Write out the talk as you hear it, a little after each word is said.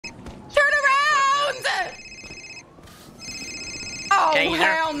Oh, Taser.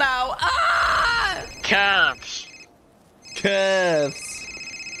 hell no. Ah! Cuffs. Cuffs.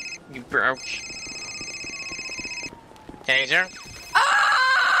 You broke. Taser.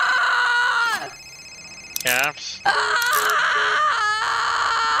 Ah! Cuffs. Ah!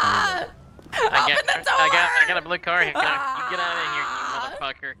 Open the door! I got a blue car here. You get out of here, you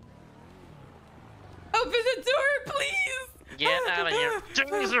motherfucker. Open the door, please! Get out of here.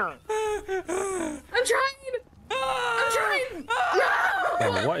 Taser. I'm trying! I'm trying!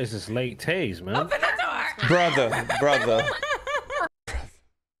 Oh, what is this late tase, man? Open the door! Brother.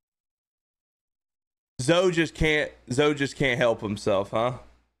 Zoe just can't help himself, huh?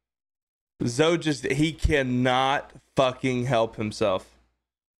 He cannot fucking help himself.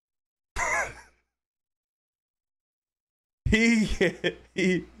 he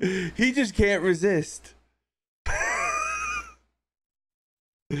just can't resist.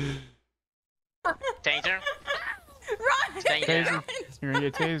 Taser. Run! Taser. You're gonna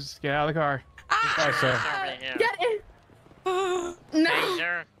get tased. Get out of the car. Taser. sir. Get in! No!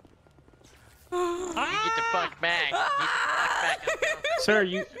 Taser. Get the fuck back. Get the fuck back. Sir,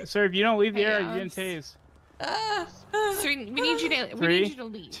 if you don't leave the area, you're getting tased. So we need you to Three,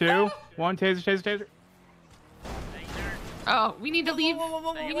 leave. 2, 1, taser. Oh, we need to leave.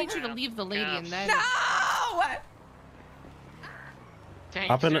 We need you to leave the lady and then. No!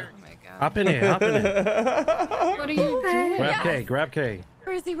 Hop in, Taser. Oh my god. hop in here. What are you doing? Grab K.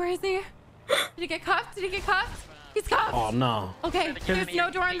 Where is he? Did he get cuffed? He's cuffed. Oh no. Okay, there's no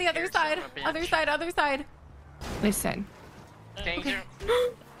door on the other side. Other side. Listen. Taser.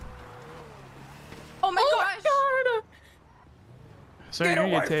 Oh my gosh. Sir, you're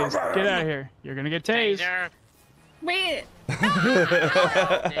gonna get tased. Get out of here. You're gonna get tased. Taser. Wait. Just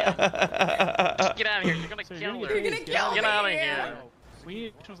get out of here. You're gonna Sir, kill her. You're gonna kill me. Get out of here. We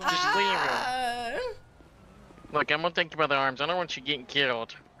need Just leave her. Look, I'm gonna take you by the arms. I don't want you getting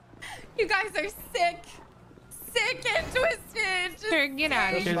killed. You guys are sick and twisted. Sir, get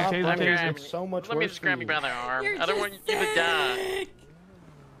out of here. taser. It's so much Let me worse just for grab you you. by the arm. You're I don't want you to die.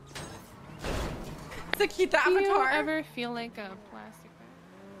 To keep the avatar. Do you ever feel like a plastic bag?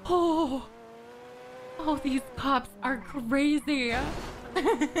 Oh, these cops are crazy.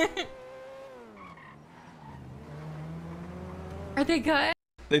 Are they good?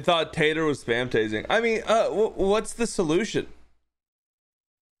 They thought Tater was spam tasing. I mean, what's the solution?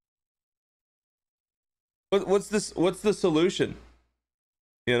 What's the solution?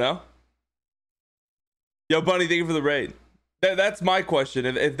 You know? Yo, Bunny, thank you for the raid. That's my question.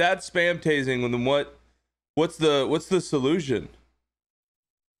 If that's spam tasing, then what's the solution?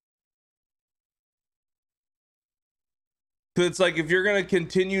 Cause it's like if you're gonna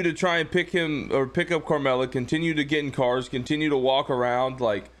continue to try and pick up Carmella, continue to get in cars, continue to walk around,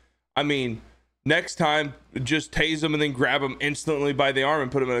 like, I mean, next time just tase him and then grab him instantly by the arm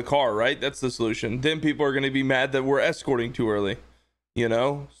and put him in a car, right? That's the solution. Then people are gonna be mad that we're escorting too early, you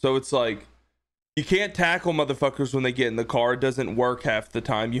know? So it's like you can't tackle motherfuckers when they get in the car. It doesn't work half the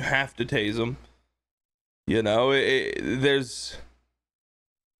time. You have to tase them. You know, there's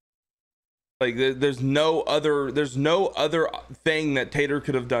no other thing that Tater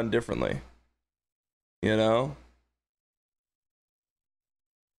could have done differently. You know?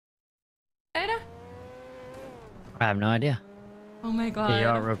 I have no idea. Oh my god. Get you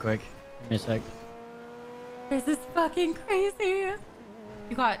out real quick. Give me a sec. This is fucking crazy.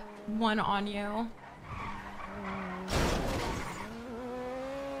 You got one on you.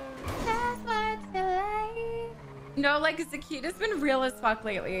 No, like Zakita's been real as fuck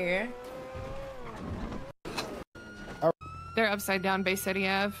lately. They're upside down Bay City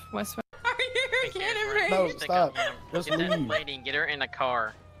Ave, Westwood. Are you kidding me? No, stop. Just Get that leave. lady and get her in the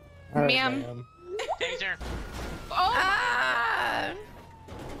car. All right, Ma'am. Taser. Oh. Ah.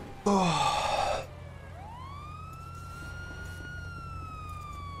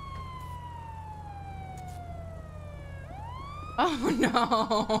 Oh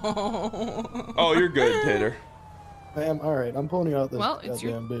no. Oh, you're good, Tater. Ma'am, all right, I'm pulling you out this Well, it's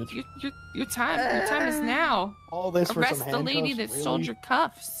goddamn bitch. your time. Your time is now. All this for some Arrest the lady that handcuffs, stole really? your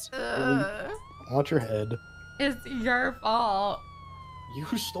cuffs. I want your head. It's your fault. You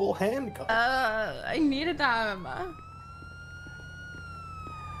stole handcuffs. I needed them.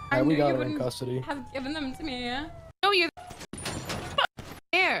 Yeah, we knew got you her in wouldn't custody. have given them to me. No, you're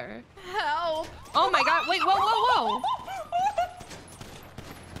there. Help. Oh my god, wait, whoa.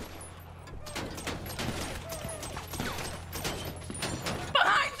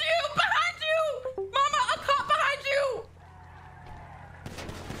 Behind you! Mama, a cop behind you!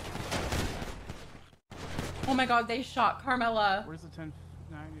 Oh my god, they shot Carmella. Where's the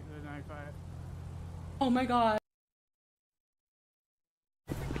 1090, the 95? Oh my god.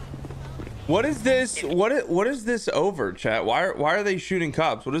 What is this? What is this over, chat? Why are they shooting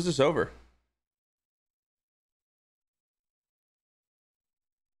cops? What is this over?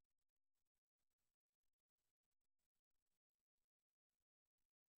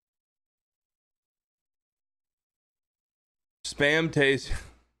 Spam tase.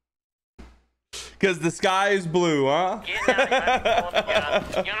 Because the sky is blue, huh?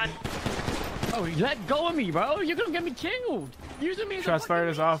 Oh, let go of me, bro. You're gonna get me killed. Using me as Shots fired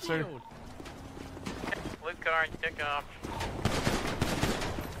as officer. shield. Blue car, took off.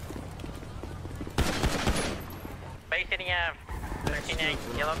 Bay City Ave.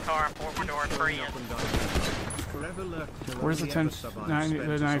 13A, yellow car, 4-door, free. Where's the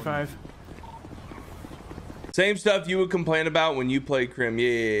 95? Same stuff you would complain about when you play Crim.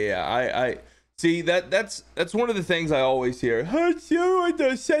 Yeah. I see that's one of the things I always hear. Hutch,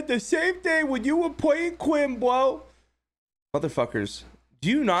 you said the same thing when you were playing Quim, bro. Motherfuckers, do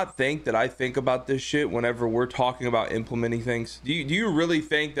you not think that I think about this shit whenever we're talking about implementing things? Do you really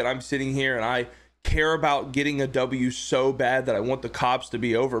think that I'm sitting here and I care about getting a W so bad that I want the cops to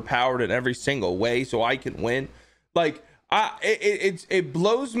be overpowered in every single way so I can win? Like, it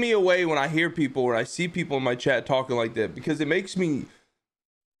blows me away when I hear people, when I see people in my chat talking like that, because it makes me,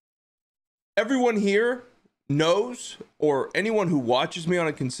 everyone here knows, or anyone who watches me on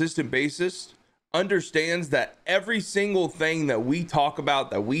a consistent basis understands that every single thing that we talk about,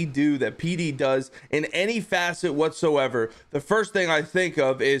 that we do, that PD does in any facet whatsoever, the first thing I think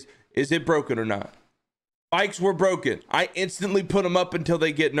of is it broken or not? Bikes were broken. I instantly put them up until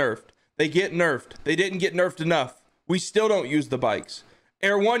they get nerfed. They get nerfed. They didn't get nerfed enough. We still don't use the bikes.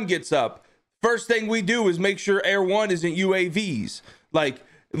 Air 1 gets up. First thing we do is make sure Air 1 isn't UAVs. Like,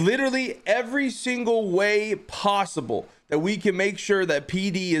 literally every single way possible that we can make sure that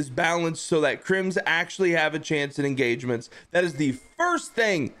PD is balanced so that crims actually have a chance in engagements. That is the first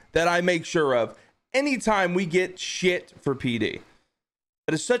thing that I make sure of anytime we get shit for PD.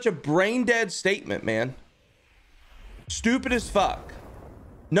 That is such a brain dead statement, man. Stupid as fuck.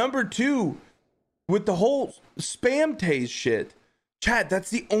 Number two, with the whole spam tase shit, chat,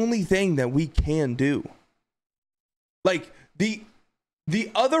 that's the only thing that we can do. Like, the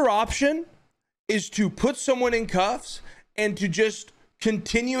other option is to put someone in cuffs and to just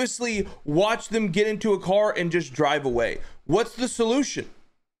continuously watch them get into a car and just drive away. What's the solution?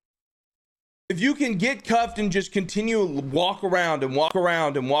 If you can get cuffed and just continue to walk around and walk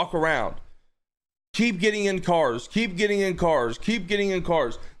around and walk around, keep getting in cars, keep getting in cars, keep getting in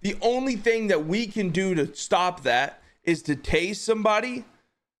cars. The only thing that we can do to stop that is to tase somebody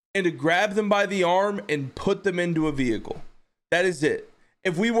and to grab them by the arm and put them into a vehicle. That is it.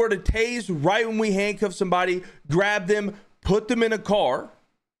 If we were to tase right when we handcuff somebody, grab them, put them in a car,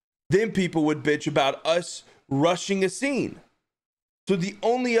 then people would bitch about us rushing a scene. So the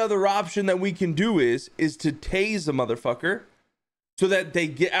only other option that we can do is to tase a motherfucker so that they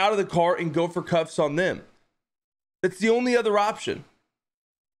get out of the car and go for cuffs on them. That's the only other option.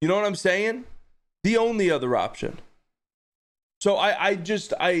 You know what I'm saying? The only other option. So I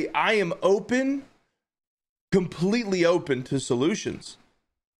am open, completely open to solutions.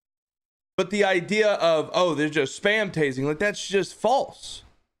 But the idea of, oh, they're just spam tasing, like, that's just false.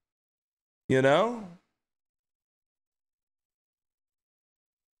 You know?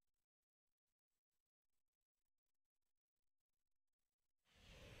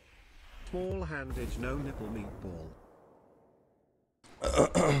 Small-handed, no nipple meatball.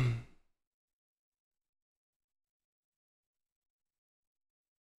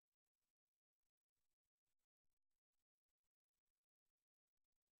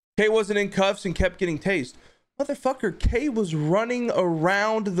 K wasn't in cuffs and kept getting tased. Motherfucker, K was running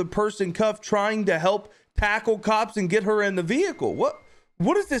around the person cuffed trying to help tackle cops and get her in the vehicle.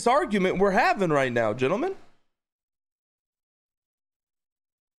 What is this argument we're having right now, gentlemen?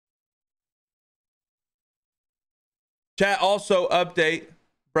 Chat, also update.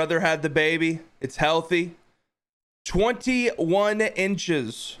 Brother had the baby. It's healthy. 21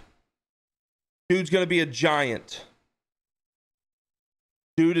 inches. Dude's gonna be a giant.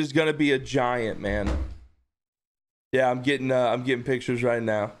 Dude is gonna be a giant, man. Yeah, I'm getting pictures right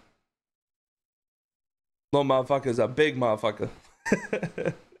now. Little motherfucker's a big motherfucker.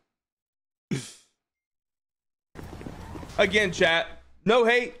 Again, chat, no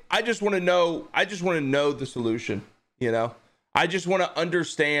hate. I just want to know the solution, you know? I just want to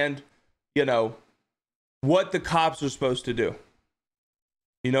understand, you know, what the cops are supposed to do.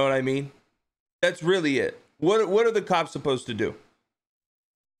 You know what I mean? That's really it. What are the cops supposed to do?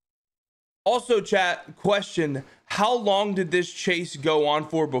 Also, chat, question, how long did this chase go on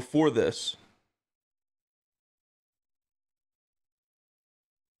for before this?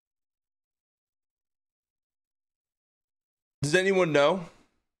 Does anyone know?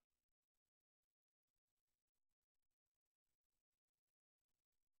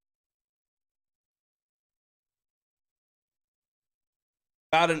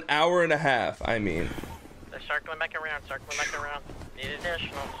 About an hour and a half, I mean. They're circling back around, Need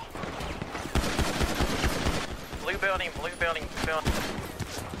additional. Blue building, blue building, blue building.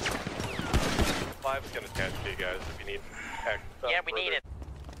 5 is gonna attach to you guys if you need tech. Yeah, we need it.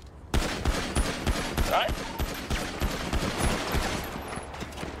 Alright.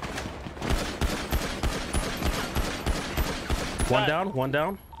 One down, one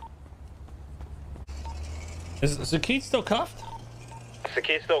down. Is Zakit still cuffed?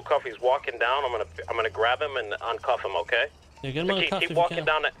 Sakit's still cuffed. He's walking down. I'm gonna grab him and uncuff him. Okay. Yeah, get him on cuff. Keep walking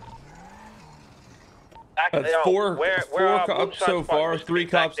down that. That's four cops so far. 3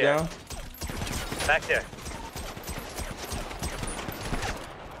 cops down. Back there.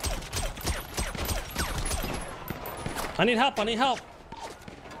 I need help. I need help.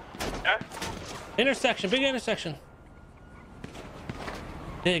 Yeah. Intersection. Big intersection.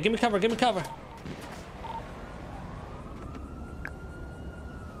 Yeah, give me cover. Give me cover.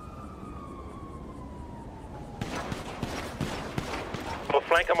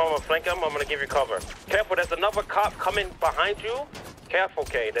 I'm gonna flank him. I'm gonna give you cover. Careful, there's another cop coming behind you. Careful,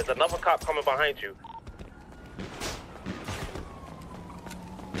 Kay. There's another cop coming behind you.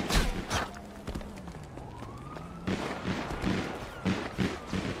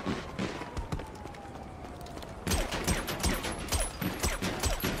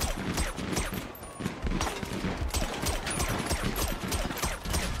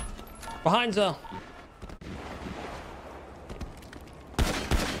 Behind Zo.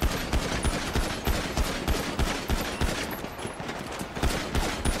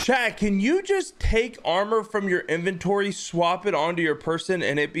 Chat, can you just take armor from your inventory, swap it onto your person,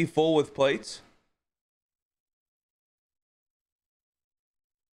 and it be full with plates?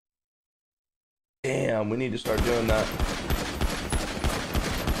 Damn, we need to start doing that.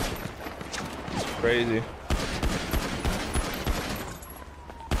 It's crazy.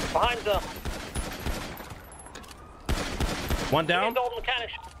 Behind Zo. One down.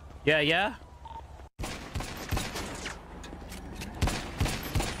 Yeah.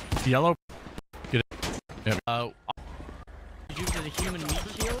 Yellow. Get it. Did you do the human meat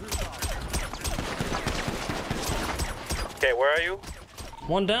shield? Okay, where are you?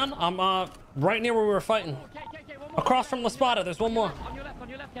 One down. I'm right near where we were fighting. Across from La Spada. There's one more. On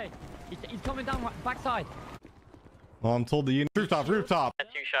your left, Kay. He's coming down backside. Well, I'm told the rooftop.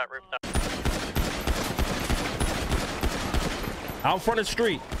 2-shot rooftop. Out in front of the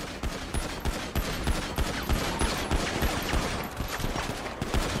street.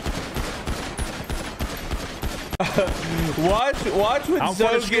 watch when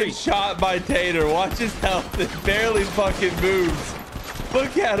Zo gets shot by Tater. Watch his health. It barely fucking moves.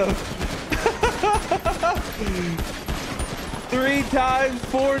 Look at him. 3 times,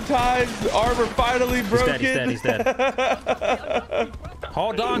 4 times. Armor finally broken. He's dead.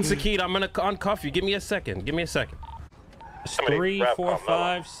 Hold on, Zakit. I'm gonna uncuff you. Give me a second. It's 3, 4,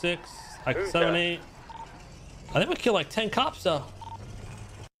 5, 6, like 7, 8. I think we killed like 10 cops though.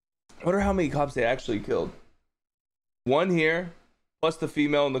 I wonder how many cops they actually killed. 1 here, plus the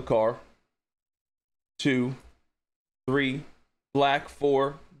female in the car. 2, 3, black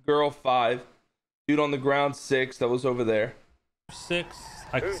 4, girl 5, dude on the ground 6 that was over there. 6,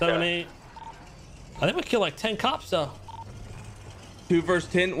 like 7, 8. I think we killed like 10 cops though. 2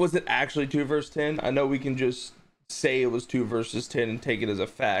 versus 10. Was it actually 2 versus 10? I know we can just say it was 2 versus 10 and take it as a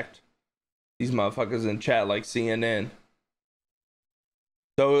fact. These motherfuckers in chat like CNN.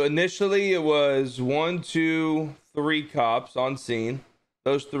 So initially it was 1, 2, 3 cops on scene.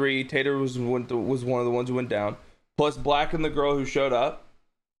 Those 3, Tater was one of the ones who went down. Plus Black and the girl who showed up,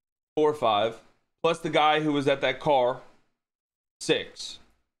 4, 5. Plus the guy who was at that car, 6.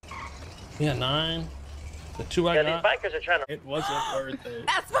 Yeah, 9. The 2 I got. These bikers are trying to. It wasn't worth it.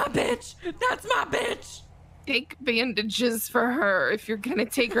 That's my bitch. That's my bitch. Take bandages for her if you're gonna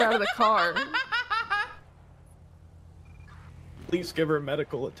take her out of the car. Please give her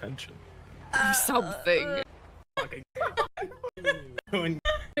medical attention. Something.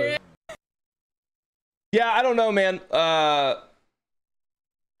 Yeah, I don't know, man.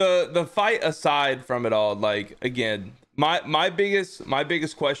 The fight aside from it all, like, again, my biggest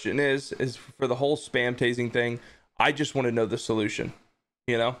question is for the whole spam tasing thing. I just want to know the solution,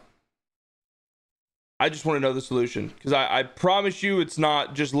 you know. I just want to know the solution, because I promise you it's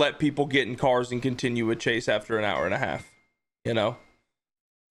not just let people get in cars and continue a chase after an hour and a half, you know.